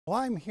Well,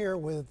 I'm here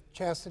with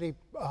Chastity,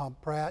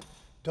 Pratt,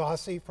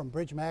 Dossie from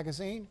Bridge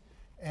Magazine,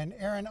 and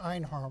Erin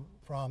Einhorn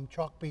from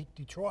Chalkbeat,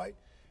 Detroit.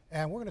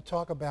 And we're going to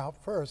talk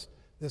about first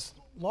this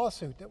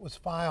lawsuit that was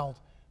filed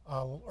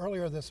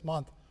earlier this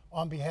month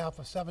on behalf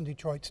of 7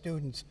 Detroit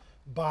students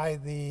by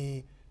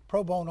the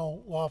pro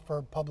bono law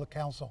firm Public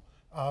Counsel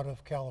out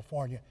of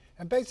California.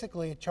 And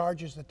basically it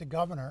charges that the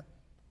governor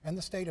and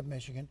the state of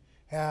Michigan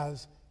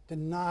has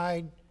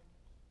denied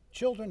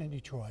children in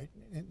Detroit,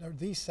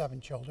 these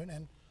 7 children,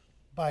 and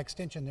by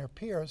extension their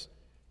peers,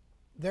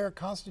 their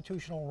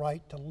constitutional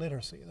right to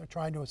literacy. They're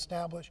trying to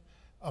establish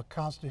a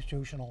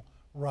constitutional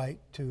right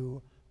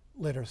to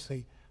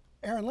literacy.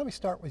 Erin, let me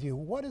start with you.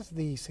 What is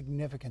the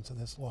significance of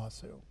this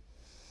lawsuit?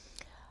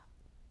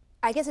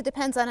 I guess it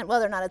depends on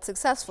whether or not it's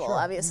successful. Sure.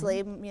 Obviously,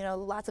 you know,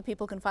 lots of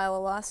people can file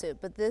a lawsuit,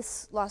 but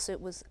this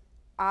lawsuit was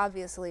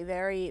obviously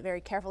very,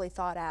 very carefully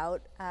thought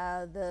out.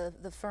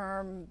 The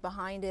firm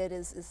behind it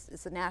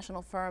is a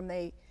national firm.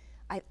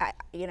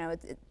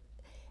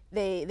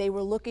 They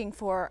were looking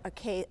for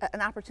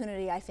an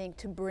opportunity, I think,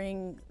 to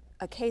bring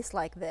a case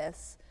like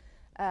this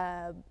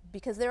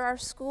because there are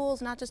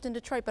schools, not just in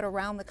Detroit, but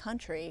around the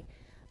country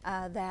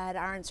that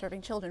aren't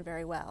serving children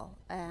very well.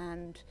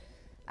 And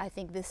I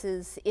think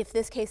if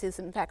this case is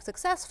in fact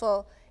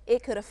successful,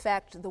 it could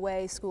affect the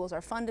way schools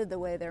are funded, the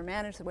way they're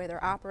managed, the way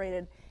they're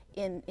operated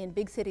in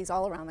big cities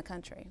all around the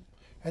country.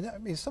 And I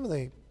mean, some of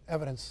the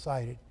evidence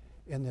cited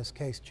in this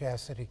case,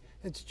 Chastity,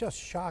 it's just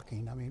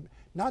shocking. I mean,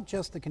 not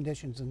just the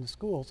conditions in the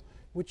schools,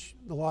 which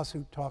the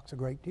lawsuit talks a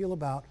great deal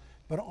about,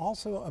 but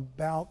also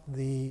about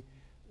the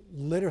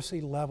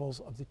literacy levels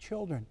of the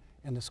children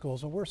in the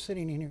schools. And we're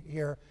sitting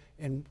here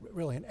in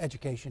really an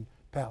education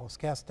palace.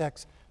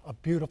 Castex, a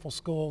beautiful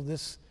school.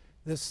 This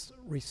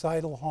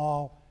recital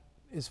hall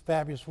is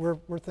fabulous.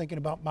 We're thinking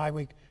about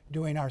MiWeek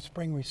doing our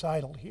spring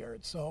recital here.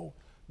 It's so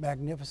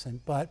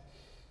magnificent. But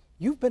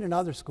you've been in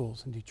other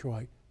schools in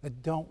Detroit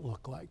that don't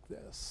look like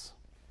this.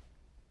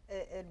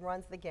 It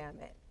runs the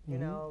gamut. You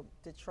know,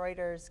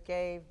 Detroiters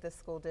gave the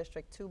school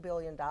district $2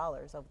 billion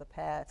over the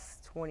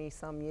past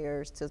 20-some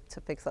years to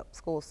fix up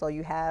schools. So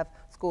you have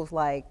schools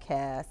like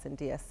Cass and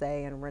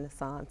DSA and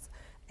Renaissance,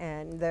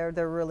 and they're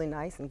really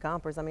nice, and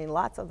Gompers, I mean,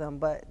 lots of them,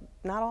 but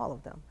not all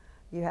of them.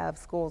 You have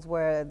schools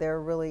where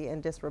they're really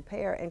in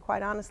disrepair, and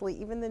quite honestly,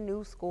 even the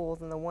new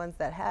schools and the ones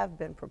that have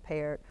been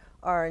prepared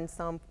are in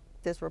some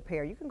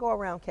disrepair. You can go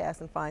around Cass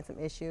and find some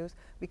issues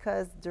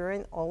because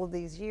during all of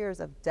these years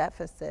of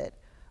deficit,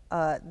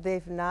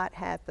 they've not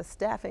had the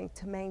staffing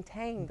to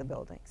maintain the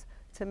buildings,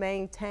 to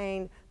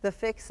maintain the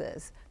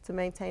fixes, to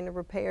maintain the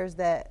repairs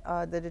that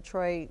the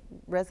Detroit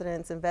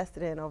residents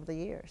invested in over the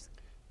years.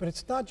 But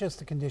it's not just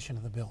the condition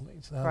of the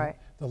buildings. Right.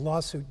 The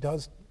lawsuit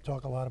does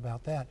talk a lot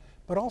about that,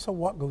 but also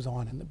what goes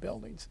on in the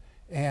buildings.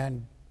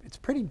 And it's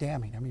pretty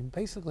damning. I mean,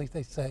 basically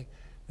they say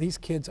these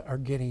kids are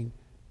getting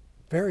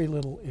very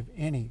little, if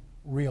any,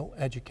 real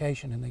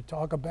education. And they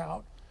talk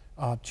about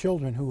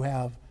children who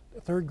have,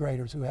 3rd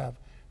graders who have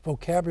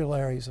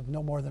vocabularies of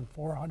no more than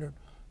 400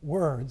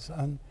 words.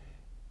 And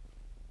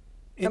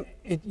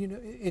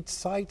it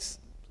cites,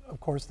 of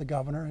course, the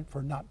governor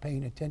for not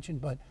paying attention,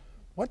 but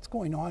what's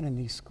going on in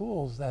these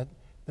schools that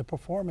the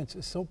performance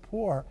is so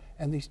poor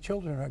and these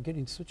children are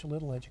getting such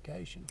little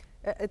education?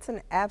 It's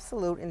an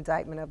absolute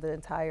indictment of the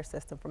entire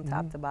system from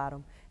top to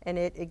bottom. And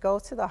it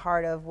goes to the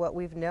heart of what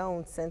we've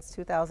known since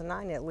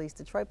 2009 at least.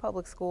 Detroit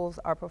Public Schools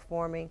are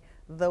performing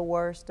the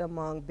worst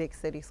among big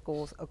city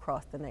schools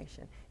across the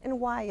nation. And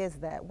why is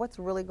that? What's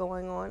really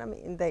going on? I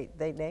mean,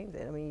 they named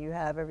it. I mean, you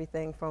have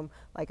everything from,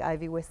 like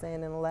Ivy was saying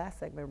in the last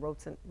segment,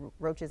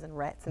 roaches and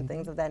rats and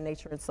things of that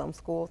nature in some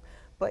schools.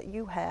 But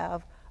you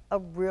have a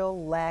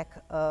real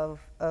lack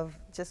of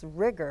just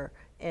rigor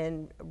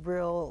and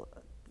real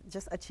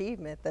just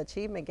achievement. The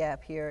achievement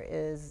gap here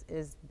is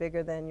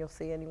bigger than you'll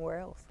see anywhere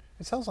else.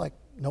 It sounds like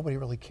nobody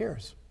really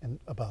cares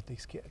about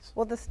these kids.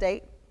 Well, the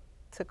state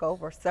took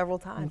over several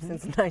times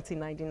since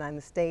 1999.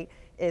 The state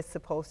is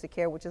supposed to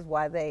care, which is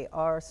why they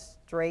are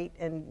straight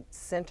and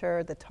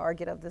center, the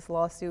target of this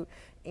lawsuit.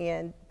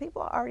 And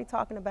people are already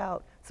talking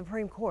about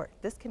Supreme Court.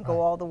 This can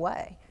go all the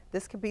way.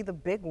 This could be the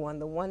big one,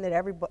 the one that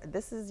everybody,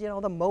 this is, you know,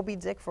 the Moby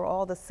Dick for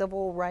all the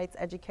civil rights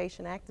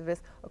education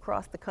activists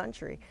across the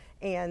country.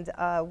 And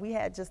we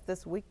had just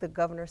this week, the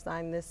governor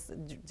signed this,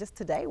 just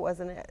today,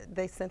 wasn't it?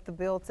 They sent the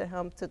bill to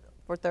him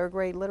for 3rd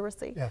grade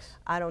literacy. Yes.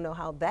 I don't know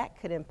how that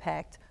could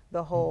impact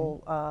the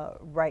whole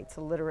right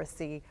to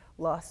literacy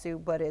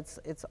lawsuit, but it's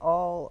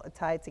all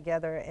tied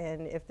together.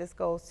 And if this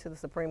goes to the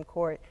Supreme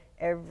Court,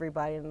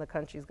 everybody in the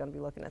country is going to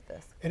be looking at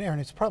this. And Erin,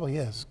 it probably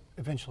is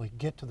eventually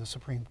get to the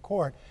Supreme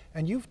Court.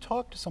 And you've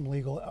talked to some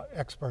legal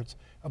experts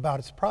about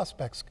its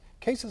prospects.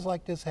 Cases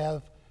like this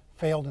have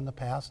failed in the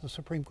past. The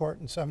Supreme Court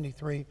in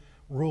 '73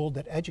 ruled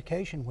that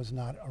education was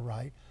not a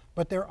right.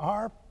 But there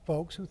are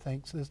folks who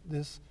think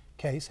this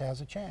case has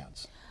a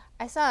chance.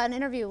 I saw an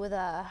interview with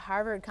a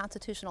Harvard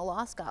constitutional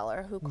law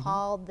scholar who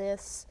called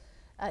this,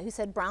 who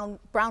said Brown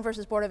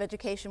versus Board of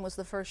Education was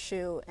the first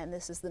shoe and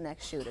this is the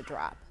next shoe to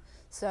drop.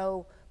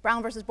 So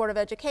Brown versus Board of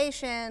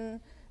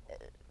Education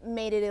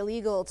made it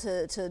illegal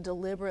to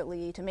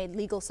deliberately, to make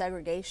legal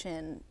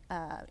segregation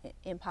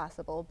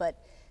impossible.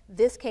 But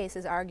this case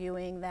is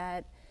arguing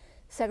that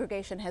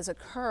segregation has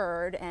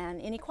occurred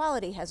and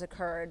inequality has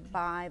occurred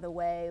by the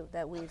way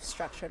that we've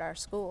structured our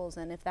schools.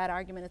 And if that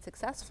argument is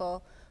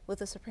successful with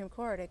the Supreme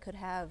Court, it could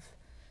have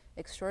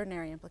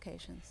extraordinary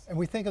implications. And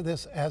we think of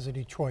this as a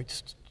Detroit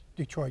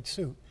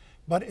suit.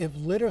 But if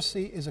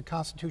literacy is a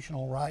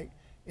constitutional right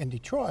in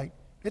Detroit,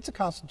 it's a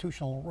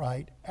constitutional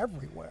right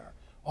everywhere,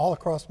 all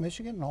across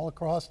Michigan and all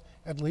across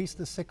at least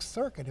the Sixth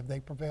Circuit if they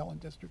prevail in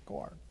district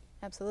court.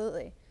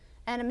 Absolutely.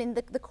 And I mean,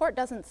 the court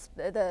doesn't,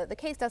 the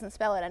case doesn't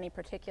spell out any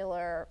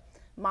particular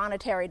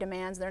monetary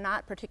demands. They're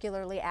not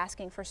particularly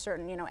asking for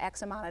certain,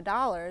 X amount of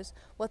dollars.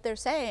 What they're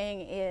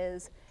saying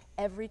is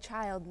every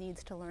child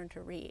needs to learn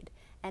to read.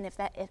 And if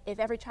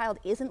every child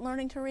isn't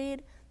learning to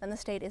read, then the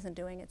state isn't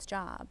doing its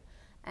job.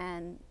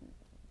 And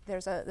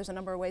there's a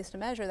number of ways to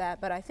measure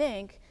that, but I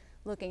think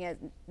looking at,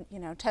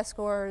 test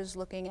scores,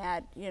 looking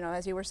at,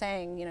 as you were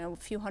saying, a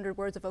few hundred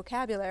words of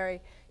vocabulary,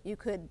 you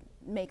could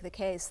make the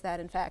case that,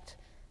 in fact,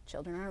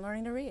 children aren't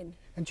learning to read.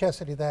 And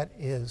Chastity, that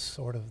is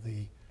sort of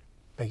the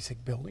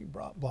basic building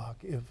block.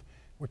 If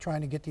we're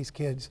trying to get these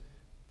kids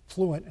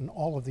fluent in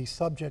all of these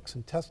subjects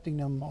and testing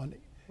them on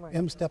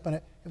M-step in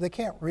it, if they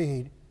can't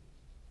read.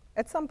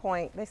 At some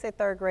point, they say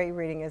third grade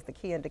reading is the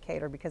key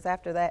indicator, because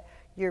after that,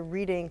 you're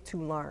reading to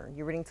learn.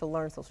 You're reading to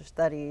learn social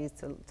studies,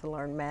 to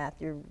learn math,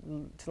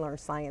 to learn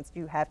science.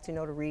 You have to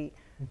know to read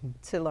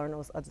to learn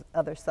those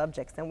other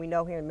subjects. And we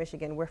know here in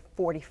Michigan, we're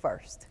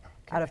 41st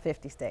out of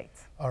 50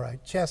 states. All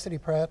right, Chastity,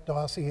 Pratt,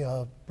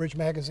 Dossie, Bridge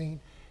Magazine,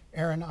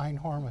 Erin,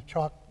 Einhorn with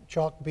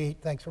Chalkbeat,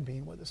 thanks for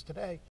being with us today.